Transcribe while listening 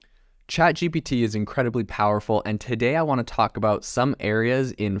ChatGPT is incredibly powerful, and today I want to talk about some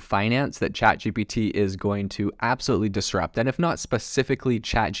areas in finance that ChatGPT is going to absolutely disrupt. And if not specifically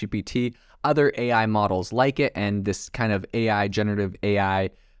ChatGPT, other AI models like it and this kind of AI, generative AI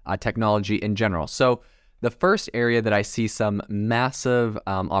technology in general. So the first area that I see some massive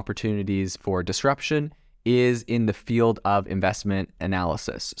opportunities for disruption is in the field of investment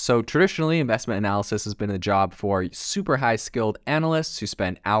analysis. So traditionally, investment analysis has been a job for super high skilled analysts who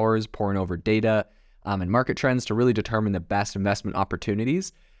spend hours poring over data and market trends to really determine the best investment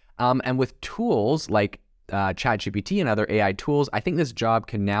opportunities. And with tools like ChatGPT and other AI tools, I think this job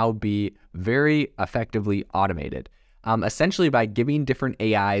can now be very effectively automated. Essentially by giving different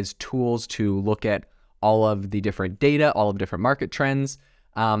AIs tools to look at all of the different data, all of the different market trends,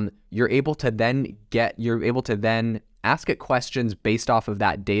 you're able to then ask it questions based off of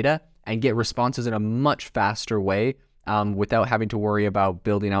that data and get responses in a much faster way without having to worry about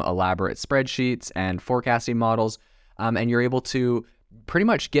building out elaborate spreadsheets and forecasting models. And you're able to pretty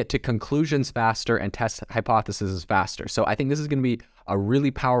much get to conclusions faster and test hypotheses faster. So I think this is going to be a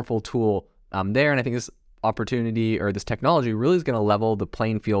really powerful tool there. And I think this opportunity or this technology really is going to level the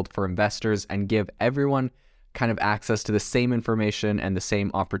playing field for investors and give everyone kind of access to the same information and the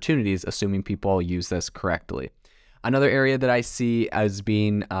same opportunities, assuming people use this correctly. Another area that I see as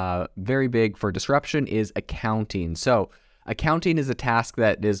being very big for disruption is accounting. So accounting is a task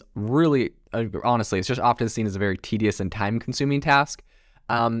that is really, honestly, it's just often seen as a very tedious and time-consuming task.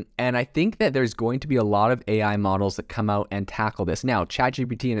 And I think that there's going to be a lot of AI models that come out and tackle this. Now,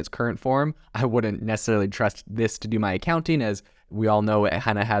 ChatGPT in its current form, I wouldn't necessarily trust this to do my accounting, as we all know it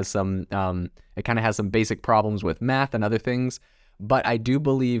kind of has some basic problems with math and other things. But I do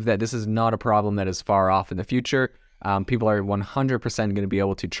believe that this is not a problem that is far off in the future. People are 100% going to be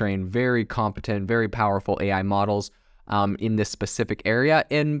able to train very competent, very powerful AI models in this specific area.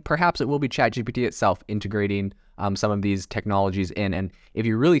 And perhaps it will be ChatGPT itself integrating some of these technologies in. And if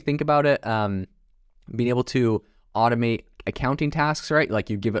you really think about it, being able to automate accounting tasks, right? Like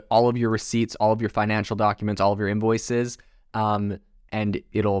you give it all of your receipts, all of your financial documents, all of your invoices, and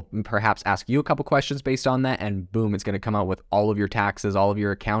it'll perhaps ask you a couple questions based on that, and boom, it's going to come out with all of your taxes, all of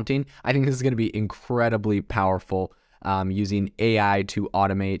your accounting. I think this is going to be incredibly powerful using AI to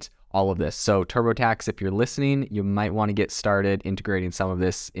automate all of this. So TurboTax, if you're listening, you might want to get started integrating some of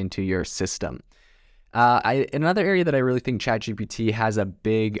this into your system. Another area that I really think ChatGPT has a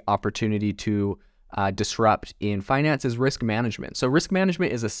big opportunity to disrupt in finance is risk management. So risk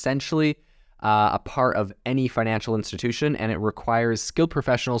management is essentially a part of any financial institution, and it requires skilled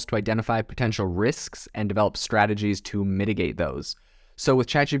professionals to identify potential risks and develop strategies to mitigate those. So with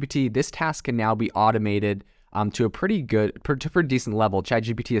ChatGPT, this task can now be automated to a pretty decent level.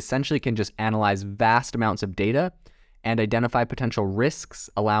 ChatGPT essentially can just analyze vast amounts of data and identify potential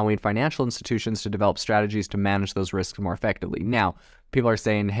risks, allowing financial institutions to develop strategies to manage those risks more effectively. Now, people are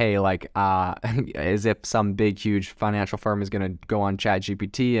saying, hey, like, as if some big, huge financial firm is going to go on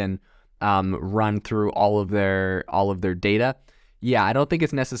ChatGPT and run through all of their data. Yeah, I don't think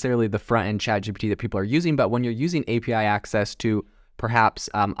it's necessarily the front end ChatGPT that people are using, but when you're using API access to perhaps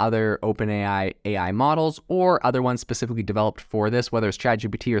other OpenAI AI models or other ones specifically developed for this, whether it's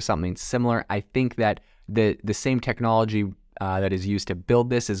ChatGPT or something similar, I think that the same technology that is used to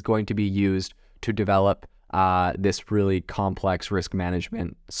build this is going to be used to develop this really complex risk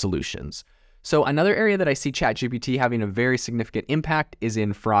management solutions. So another area that I see ChatGPT having a very significant impact is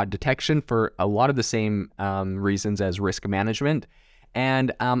in fraud detection for a lot of the same reasons as risk management.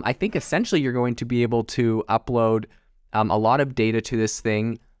 And I think essentially you're going to be able to upload a lot of data to this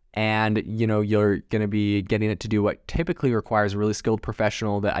thing, and you're going to be getting it to do what typically requires a really skilled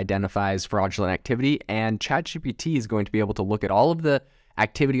professional that identifies fraudulent activity. And ChatGPT is going to be able to look at all of the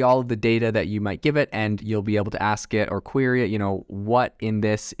activity, all of the data that you might give it, and you'll be able to ask it or query it, what in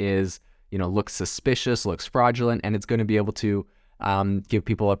this is looks suspicious, looks fraudulent, and it's going to be able to give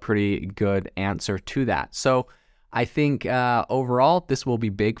people a pretty good answer to that. So I think overall, this will be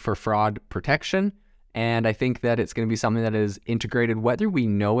big for fraud protection. And I think that it's going to be something that is integrated whether we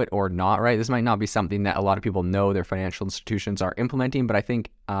know it or not, right? This might not be something that a lot of people know their financial institutions are implementing, but I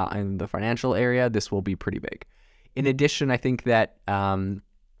think in the financial area, this will be pretty big. In addition, I think that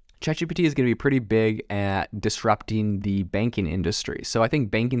ChatGPT is going to be pretty big at disrupting the banking industry. So I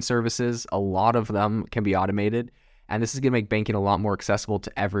think banking services, a lot of them can be automated, and this is going to make banking a lot more accessible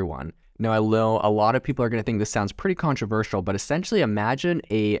to everyone. Now, I know a lot of people are going to think this sounds pretty controversial, but essentially imagine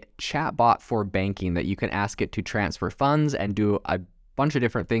a chatbot for banking that you can ask it to transfer funds and do a bunch of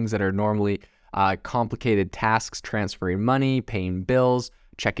different things that are normally complicated tasks, transferring money, paying bills,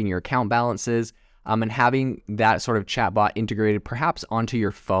 checking your account balances. And having that sort of chatbot integrated perhaps onto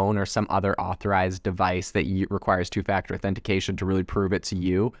your phone or some other authorized device that requires two-factor authentication to really prove it's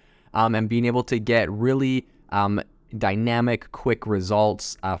you, and being able to get really dynamic, quick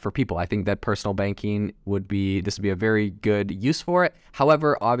results for people. I think that personal banking would be a very good use for it.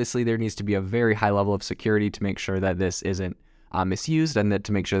 However, obviously there needs to be a very high level of security to make sure that this isn't misused, and that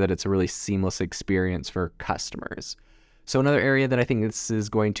to make sure that it's a really seamless experience for customers. So another area that I think this is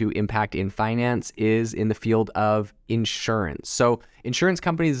going to impact in finance is in the field of insurance. So insurance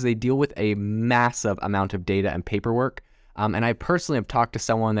companies, they deal with a massive amount of data and paperwork. And I personally have talked to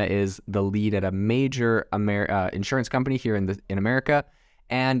someone that is the lead at a major insurance company here in America,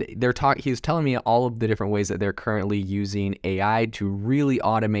 and he was telling me all of the different ways that they're currently using AI to really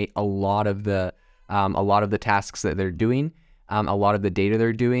automate a lot of the tasks that they're doing, a lot of the data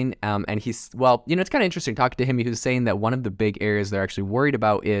they're doing. And it's kind of interesting talking to him. He was saying that one of the big areas they're actually worried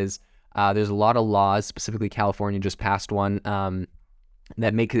about is there's a lot of laws, specifically California just passed one,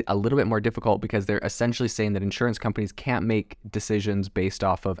 that make it a little bit more difficult because they're essentially saying that insurance companies can't make decisions based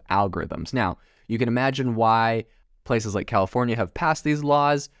off of algorithms. Now, you can imagine why places like California have passed these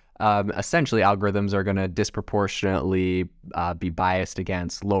laws. Essentially, algorithms are going to disproportionately be biased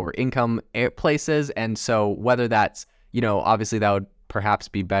against lower income places. And so whether that's, obviously that would perhaps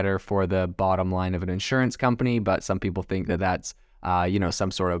be better for the bottom line of an insurance company, but some people think that that's,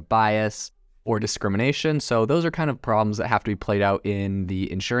 some sort of bias or discrimination. So those are kind of problems that have to be played out in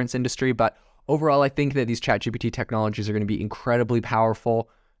the insurance industry. But overall, I think that these ChatGPT technologies are going to be incredibly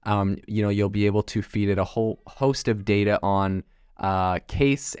powerful. You'll be able to feed it a whole host of data on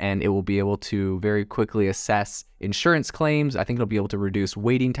case, and it will be able to very quickly assess insurance claims. I think it'll be able to reduce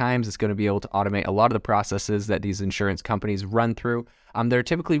waiting times. It's going to be able to automate a lot of the processes that these insurance companies run through. They're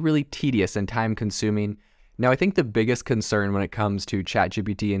typically really tedious and time consuming. Now, I think the biggest concern when it comes to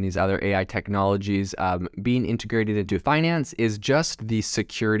ChatGPT and these other AI technologies being integrated into finance is just the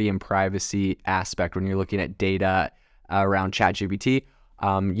security and privacy aspect when you're looking at data around ChatGPT.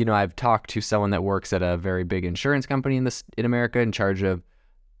 I've talked to someone that works at a very big insurance company in America in charge of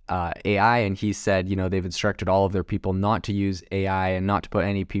AI, and he said, they've instructed all of their people not to use AI and not to put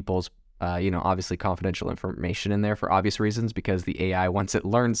any people's obviously confidential information in there for obvious reasons, because the AI, once it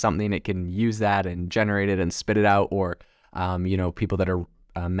learns something, it can use that and generate it and spit it out, or, people that are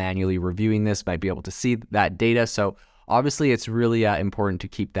manually reviewing this might be able to see that data. So obviously it's really important to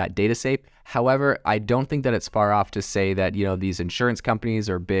keep that data safe. However, I don't think that it's far off to say that, these insurance companies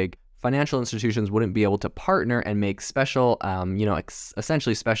or big financial institutions wouldn't be able to partner and make special,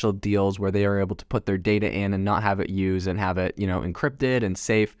 essentially special deals where they are able to put their data in and not have it used and have it, encrypted and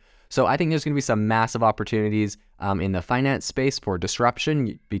safe. So I think there's going to be some massive opportunities in the finance space for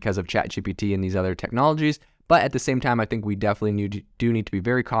disruption because of ChatGPT and these other technologies. But at the same time, I think we definitely do need to be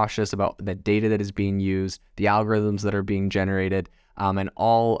very cautious about the data that is being used, the algorithms that are being generated, and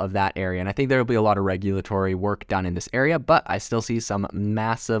all of that area. And I think there will be a lot of regulatory work done in this area, but I still see some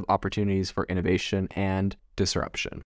massive opportunities for innovation and disruption.